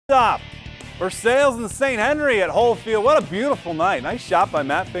Stop. Versailles and St. Henry at Whole Field. What a beautiful night. Nice shot by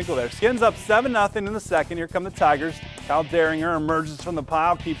Matt Finkel there. Skins up 7-0 in the second. Here come the Tigers. Kyle Daringer emerges from the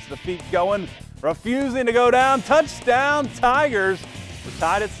pile, keeps the feet going, refusing to go down. Touchdown, Tigers. We're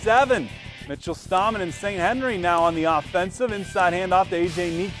tied at 7. Mitchell Stammen and St. Henry now on the offensive. Inside handoff to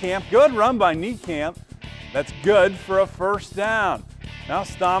A.J. Niekamp. Good run by Niekamp. That's good for a first down. Now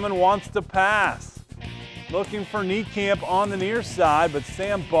Stammen wants to pass. Looking for Niekamp on the near side, but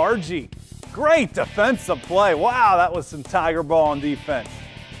Sam Bargy. Great defensive play. Wow, that was some Tiger ball on defense.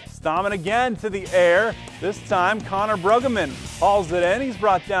 Stammen again to the air. This time, Connor Bruggeman hauls it in. He's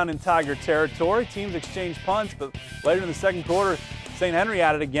brought down in Tiger territory. Teams exchange punts, but later in the second quarter, St. Henry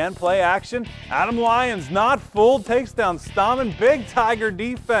at it again. Play action. Adam Lyons not fooled. Takes down Stammen. Big Tiger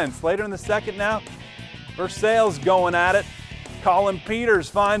defense. Later in the second now, Versailles going at it. Colin Peters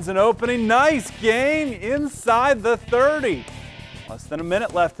finds an opening. Nice gain inside the 30. Less than a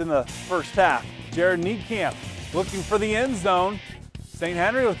minute left in the first half. Jared Niekamp looking for the end zone. St.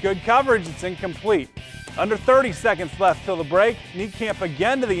 Henry with good coverage. It's incomplete. Under 30 seconds left till the break. Niekamp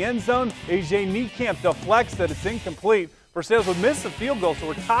again to the end zone. A.J. Niekamp deflects it. It's incomplete. Versailles would miss the field goal, so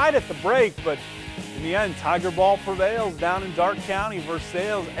we're tied at the break, but in the end, Tiger ball prevails down in Darke County.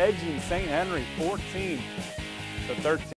 Versailles edging St. Henry 14-13.